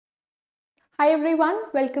Hi everyone,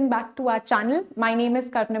 welcome back to our channel. My name is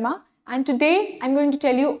Karnima and today I'm going to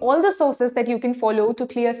tell you all the sources that you can follow to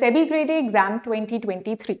clear SEBI Grade A exam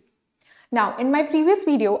 2023. Now, in my previous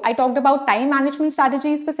video, I talked about time management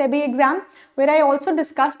strategies for SEBI exam, where I also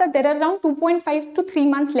discussed that there are around 2.5 to 3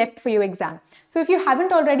 months left for your exam. So if you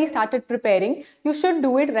haven't already started preparing, you should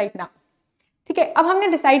do it right now. ठीक है, अब हमने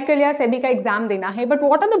decide कर लिया सेबी का exam देना है, but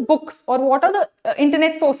what are the books और what are the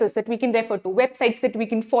internet sources that we can refer to, websites that we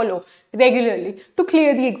can follow regularly to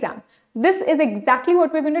clear the exam. This is exactly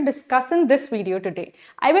what we're going to discuss in this video today.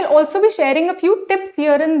 I will also be sharing a few tips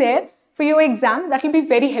here and there for your exam that will be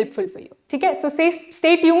very helpful for you. ठीक है, so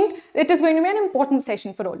stay tuned. It is going to be an important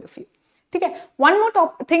session for all of you. ठीक है, one more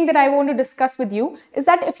thing that I want to discuss with you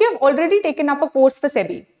is that if you have already taken up a course for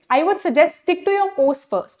SEBI, I would suggest stick to your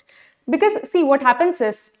course first. Because see, what happens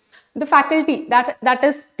is the faculty that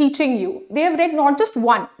is teaching you, they have read not just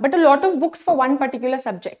one but a lot of books for one particular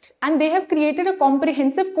subject, and they have created a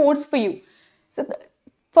comprehensive course for you. So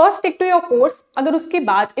first stick to your course. Agar uske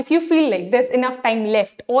baad, if you feel like there's enough time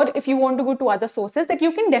left, or if you want to go to other sources, that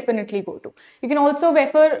you can definitely go to. You can also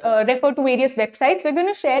refer to various websites. We're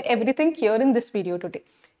going to share everything here in this video today.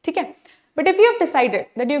 Okay? But if you have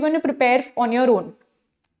decided that you're going to prepare on your own,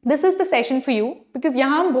 this is the session for you, because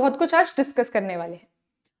यहाँ हम बहुत कुछ आज discuss करने वाले हैं.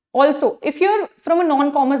 Also, if you're from a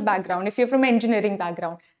non-commerce background, if you're from an engineering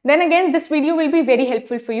background, then again this video will be very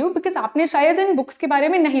helpful for you, because आपने शायद इन books के बारे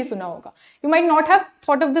में नहीं सुना होगा. You might not have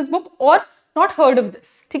thought of this book or not heard of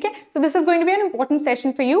this. ठीक है? So this is going to be an important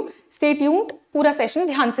session for you. Stay tuned. पूरा session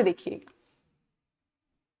ध्यान से देखिएगा.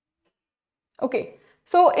 Okay.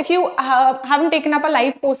 So if you haven't taken up a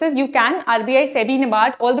live courses, you can. RBI, SEBI,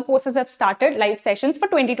 NABARD, all the courses have started live sessions for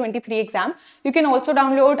 2023 exam. You can also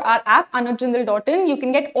download our app, Jindal.in. You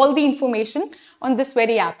can get all the information on this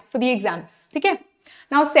very app for the exams. Okay?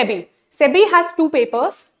 Now SEBI. SEBI has two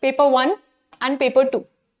papers, paper 1 and paper 2.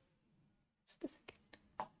 Just a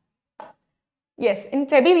second. Yes, in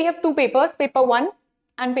SEBI we have two papers, paper 1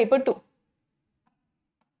 and paper 2.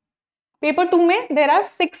 Paper 2 mein, there are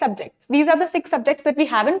 6 subjects. These are the 6 subjects that we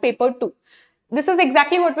have in paper 2. This is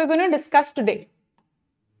exactly what we're going to discuss today.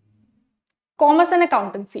 Commerce and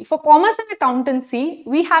accountancy. For commerce and accountancy,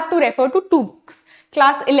 we have to refer to 2 books.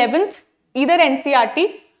 Class 11th, either NCERT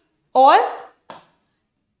or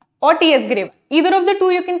TS Grade. Either of the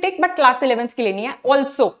 2 you can take, but class 11th ki leni hai.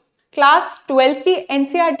 Also, class 12th ki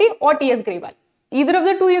NCERT or TS Grade. Either of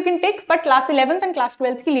the 2 you can take, but class 11th and class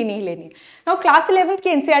 12th की लेनी ही लेनी है. Now class 11th की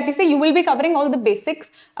NCERT से you will be covering all the basics,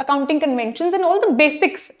 accounting conventions and all the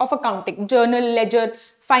basics of accounting, journal, ledger,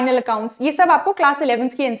 final accounts. ये सब आपको class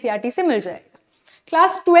 11th की NCERT से मिल जाएगा.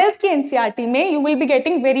 Class 12th की NCERT में you will be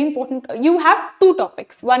getting very important. You have 2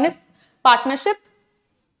 topics. One is partnership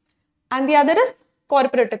and the other is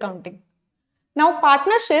corporate accounting. Now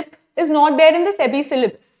partnership is not there in the SEBI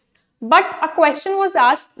syllabus. But a question was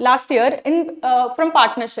asked last year from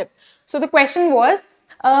partnership. So the question was,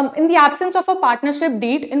 in the absence of a partnership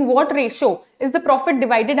deed, in what ratio is the profit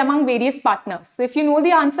divided among various partners? So if you know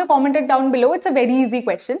the answer, comment it down below. It's a very easy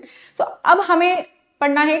question. So अब हमें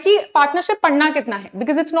पढ़ना है कि partnership पढ़ना कितना है,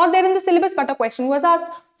 because it's not there in the syllabus, but a question was asked.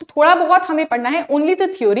 तो थोड़ा बहुत हमें पढ़ना है, only the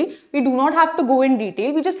theory. We do not have to go in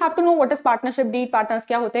detail. We just have to know what is partnership deed, partners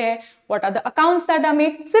क्या होते हैं, what are the accounts that are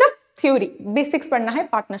made. सिर्फ theory, basics पढ़ना है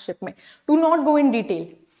partnership में. Do not go in detail.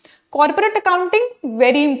 Corporate accounting,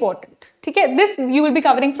 very important. ठीक है? This you will be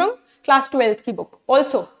covering from class 12th की book.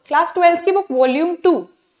 Also, class 12th की book volume 2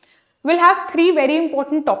 will have 3 very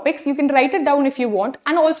important topics. You can write it down if you want,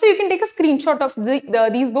 and also you can take a screenshot of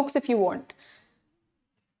these books if you want.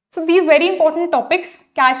 So these very important topics: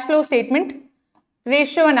 cash flow statement,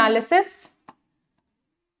 ratio analysis,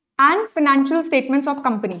 and financial statements of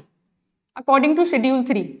company according to schedule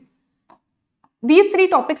 3. These 3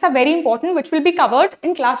 topics are very important, which will be covered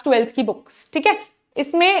in class 12th की books. ठीक है?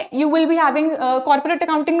 इसमें you will be having corporate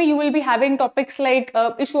accounting में you will be having topics like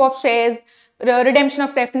issue of shares, redemption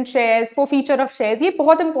of preference shares, forfeiture of shares. ये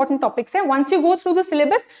बहुत important topics हैं. Once you go through the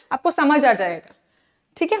syllabus, आपको समझ आ जाएगा.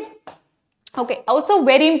 ठीक है? Okay. Also,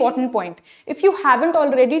 very important point. If you haven't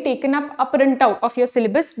already taken up a printout of your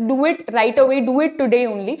syllabus, do it right away. Do it today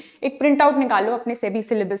only. एक printout निकालो अपने SEBI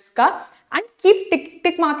syllabus का, and keep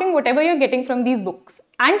tick marking whatever you're getting from these books.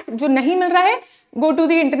 And जो नहीं मिल रहा है, go to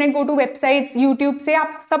the internet, go to websites, YouTube से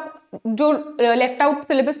आप सब जो left out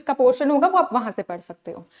syllabus का portion होगा वो आप वहाँ से पढ़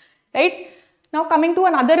सकते हो. Right? Now coming to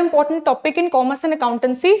another important topic in commerce and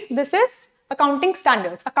accountancy, this is accounting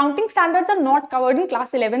standards. Accounting standards are not covered in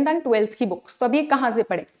class 11th and 12th की books. तो अब ये कहाँ से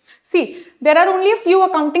पढ़े? See, there are only a few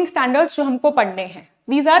accounting standards जो हमको पढ़ने हैं.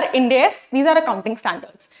 These are Ind AS, these are accounting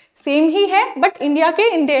standards. Same ही है, but India के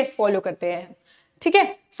Ind AS follow करते हैं. ठीक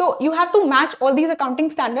है. So you have to match all these accounting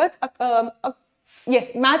standards,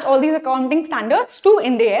 match all these accounting standards to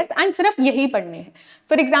Ind AS and सिर्फ यही पढ़ने हैं.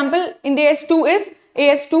 For example, Ind AS 2 is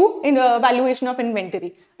AS2 in valuation of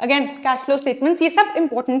inventory. Again, cash flow statements, ये सब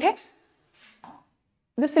important है.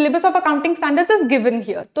 The syllabus of accounting standards is given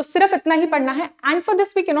here. तो सिर्फ इतना ही पढ़ना है. And for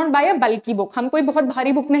this we cannot buy a bulky book. हम कोई बहुत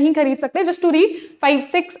भारी बुक नहीं खरीद सकते just to read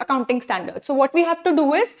 5-6 accounting standards. So what we have to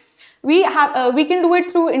do is we can do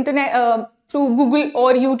it through internet, through Google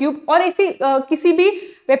or YouTube और ऐसी किसी भी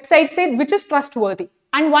website से which is trustworthy.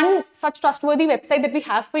 And one such trustworthy website that we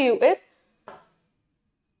have for you is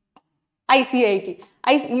ICAI की.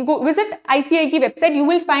 You go visit ICAI की website. You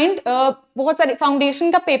will find बहुत सारे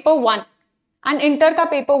foundation का paper 1 and inter का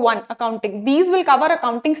paper 1 accounting. These will cover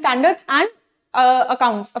accounting standards and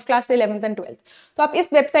accounts of class 11th and 12th. तो आप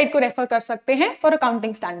इस website को refer कर सकते हैं for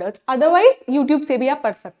accounting standards. Otherwise YouTube से भी आप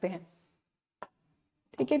पढ़ सकते हैं.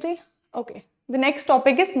 ठीक है जी. Okay. The next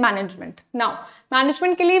topic is management. Now,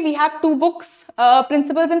 management के लिए we have 2 books,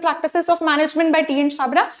 Principles and Practices of Management by T.N.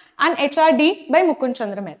 Chabra and HRD by Mukund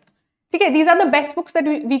Chandra Mehta. ठीक है. These are the best books that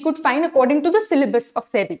we could find according to the syllabus of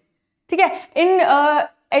SEBI. ठीक है. In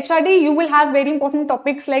HRD you will have very important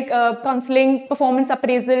topics like counseling, performance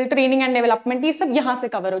appraisal, training and development. ये सब यहाँ से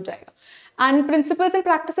cover हो जाएगा. And Principles and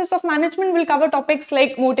Practices of Management will cover topics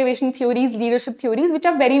like motivation theories, leadership theories, which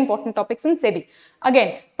are very important topics in SEBI.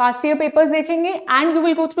 Again, past year papers देखेंगे and you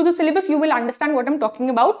will go through the syllabus. You will understand what I'm talking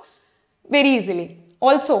about very easily.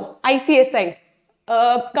 Also, ICSI,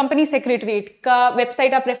 Company Secretariat का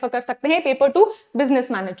website आप refer कर सकते हैं. Paper 2, Business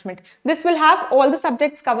Management. This will have all the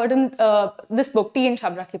subjects covered in this book, T.N.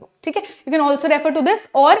 Chabra की book. ठीक है. You can also refer to this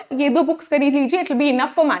और ये 2 books खरीद लीजिए. It will be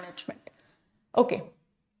enough for management. Okay.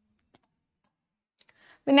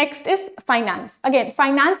 The next is finance. Again,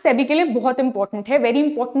 finance SEBI के लिए बहुत important है. Very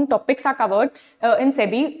important topics are covered in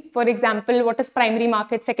SEBI. For example, what is primary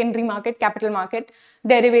market, secondary market, capital market,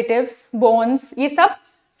 derivatives, bonds. ये सब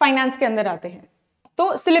finance के अंदर आते हैं.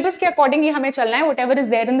 तो syllabus के according ही हमें चलना है. Whatever is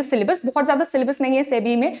there in the syllabus. बहुत ज़्यादा syllabus नहीं है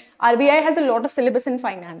SEBI में. RBI has a lot of syllabus in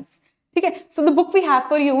finance. ठीक है. So the book we have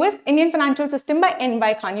for you is Indian Financial System by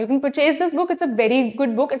N.Y. Khan. You can purchase this book. It's a very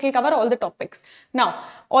good book. It will cover all the topics. Now,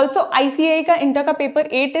 also ICAI का inter का paper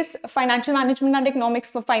 8 is Financial Management and Economics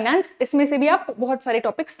for Finance. इसमें से भी आप बहुत सारे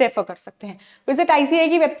topics refer कर सकते हैं. Visit ICAI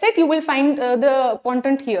की website. You will find the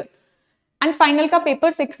content here. And final का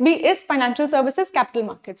paper 6B is Financial Services Capital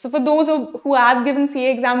Markets. So for those who have given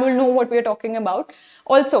CA exam will know what we are talking about.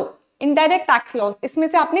 Also, indirect tax laws. इसमें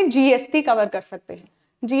से आपने GST cover कर सकते हैं.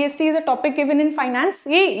 GST is a topic given in finance.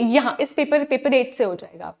 ये यहाँ इस paper 8 से हो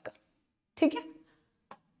जाएगा आपका. ठीक है.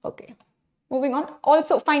 Okay. Moving on.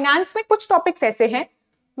 Also, finance में कुछ topics ऐसे हैं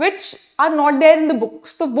which are not there in the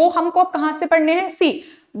books. तो वो हमको अब कहाँ से पढ़ने हैं? See,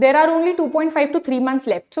 there are only 2.5 to 3 months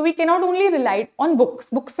left. So we cannot only rely on books.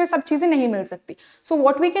 Books में सब चीजें नहीं मिल सकती. So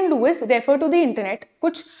what we can do is refer to the internet.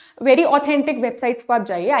 कुछ very authentic websites को आप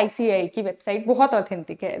जाइए. ICAI की website बहुत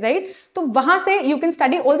authentic है, right? तो वहाँ से you can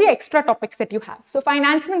study all the extra topics that you have. So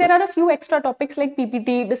finance में there are a few extra topics like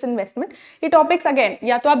PPT, disinvestment. ये topics again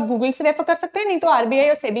या तो आप Google से refer कर सकते हैं, नहीं तो RBI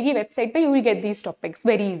और SEBI की website पे you will get these topics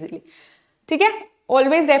very easily. ठीक है?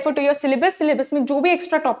 Always refer to your syllabus. Syllabus में जो भी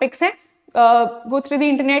extra topics हैं, go through the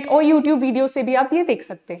internet और YouTube वीडियो से भी आप ये देख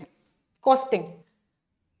सकते हैं. Costing.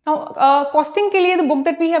 Now, costing के लिए the book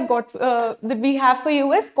that we have for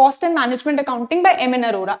you is Cost and Management Accounting by M.N.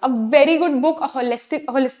 Arora. A very good book, a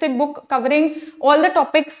holistic book covering all the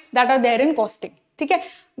topics that are there in costing. ठीक है?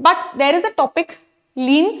 But there is a topic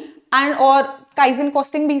lean and और Kaizen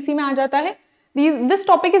costing भी इसी में आ जाता है. This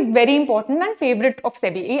topic is very important and favorite of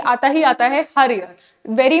SEBI. ये आता ही आता है हर year.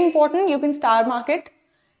 Very important. You can star mark it.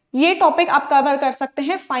 ये टॉपिक आप कवर कर सकते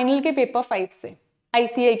हैं फाइनल के पेपर 5 से.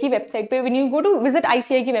 ICAI की वेबसाइट पे when you go to visit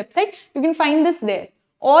ICAI की website you can find this there.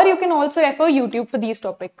 और you can also refer YouTube for these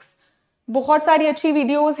topics. बहुत सारी अच्छी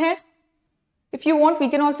वीडियोस हैं. If you want, we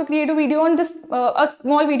can also create a video on this, a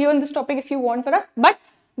small video on this topic if you want for us. But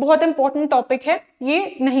बहुत important topic है,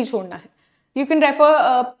 ये नहीं छोड़ना है. You can refer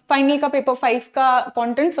final का paper 5 का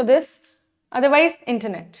content for this. Otherwise,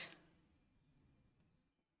 internet.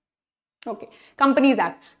 Okay. Companies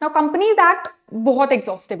Act. Now, Companies Act बहुत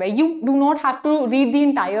exhaustive है. You do not have to read the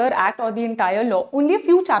entire act or the entire law. Only a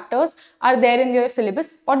few chapters are there in your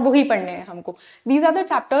syllabus और वही पढ़ने हैं हमको. These are the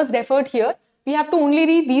chapters referred here. We have to only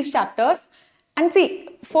read these chapters. And see,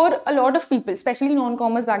 for a lot of people, especially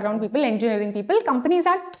non-commerce background people, engineering people, Companies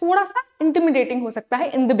Act थोड़ा सा intimidating हो सकता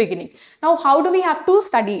है in the beginning. Now, how do we have to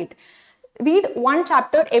study it? Read one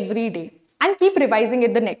chapter every day and keep revising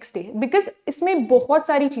it the next day because इसमें बहुत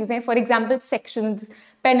सारी चीजें हैं. For example, sections,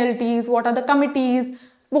 penalties, what are the committees,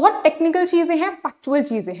 बहुत technical चीजें हैं, factual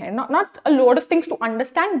चीजें हैं, not a lot of things to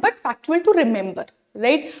understand but factual to remember,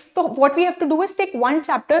 right? तो what we have to do is take one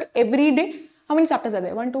chapter every day. How many chapters are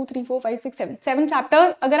there? 1 2 3 4 5 6 7 7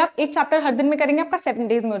 chapter. अगर आप एक chapter हर दिन में करेंगे आपका 7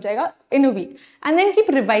 days में हो जाएगा इन a week. And then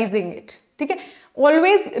keep revising it. ठीक है,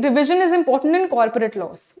 always revision is important in corporate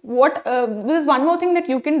laws. What this is one more thing that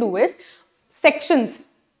you can do is sections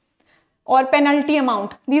और penalty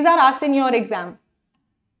amount, these are asked in your exam.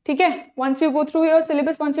 ठीक है, once you go through your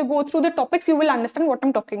syllabus, once you go through the topics, you will understand what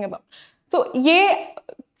I'm talking about. So ये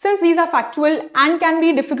since these are factual and can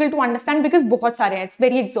be difficult to understand because बहुत सारे हैं, it's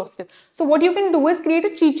very exhaustive. So what you can do is create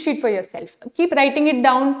a cheat sheet for yourself. Keep writing it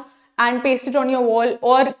down and paste it on your wall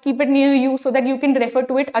or keep it near you so that you can refer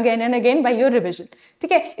to it again and again while your revision.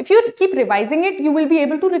 ठीक है, if you keep revising it, you will be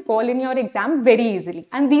able to recall in your exam very easily.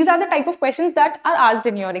 And these are the type of questions that are asked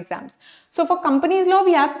in your exams. So for companies law,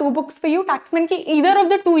 we have 2 books for you. Taxman की either of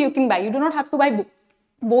the 2 you can buy. You do not have to buy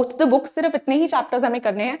both the books. सिर्फ इतने ही chapters हमें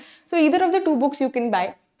करने हैं. So either of the 2 books you can buy.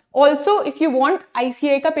 Also, if you want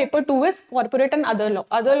ICA का paper 2 is corporate and other law.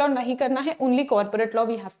 Other law नहीं करना है, only corporate law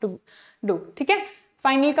we have to do. ठीक है,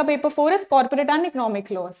 फाइनल का paper 4 is corporate and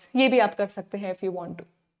economic loss. ये भी आप कर सकते हैं इफ यू वांट टू.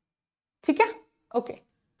 ठीक है, okay.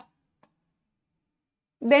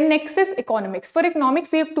 Then next is economics. For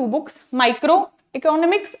economics we have 2 books, micro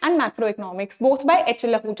economics and macro economics, both bye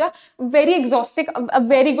HL Ahuja. Very एग्जॉस्टिक, a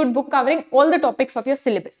very good book covering all the topics of your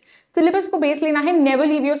syllabus. Syllabus को base लेना है, never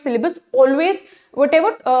leave your syllabus. Always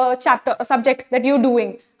whatever chapter subject that you are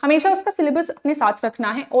doing, हमेशा उसका syllabus अपने साथ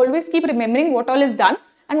रखना है. Always keep remembering what all is done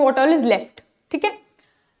and what all is left. ठीक है.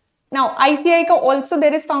 Now ICI का also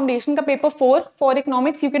there is foundation का paper 4 for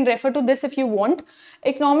economics. You can refer to this if you want.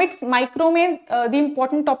 Economics micro में the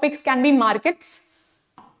important topics can be markets,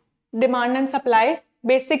 demand and supply,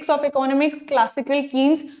 basics of economics, classical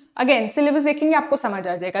Keynes. Again syllabus देखेंगे आपको समझ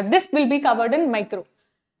आ जाएगा. This will be covered in micro.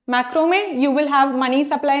 Macro में you will have money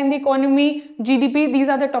supply in the economy, GDP.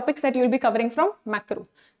 These are the topics that you will be covering from macro.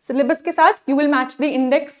 Syllabus के साथ you will match the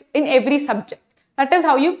index in every subject. That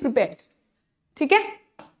is how you prepare. ठीक है.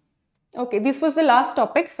 Okay, this was the last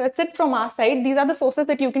topic. That's it from our side. These are the sources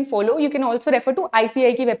that you can follow. You can also refer to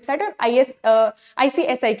ICI की website और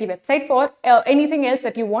ICSI की website for anything else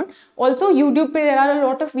that you want. Also, YouTube पे there are a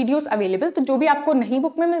lot of videos available. तो जो भी आपको नहीं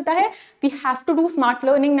book में मिलता है, we have to do smart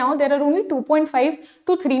learning now. There are only 2.5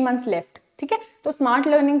 to 3 months left. ठीक है, तो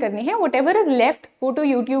smart learning करनी है. Whatever is left, go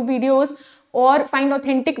to YouTube videos or find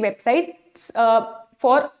authentic websites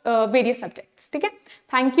for various subjects. ठीक है,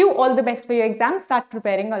 thank you, all the best for your exam. Start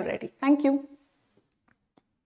preparing already. Thank you.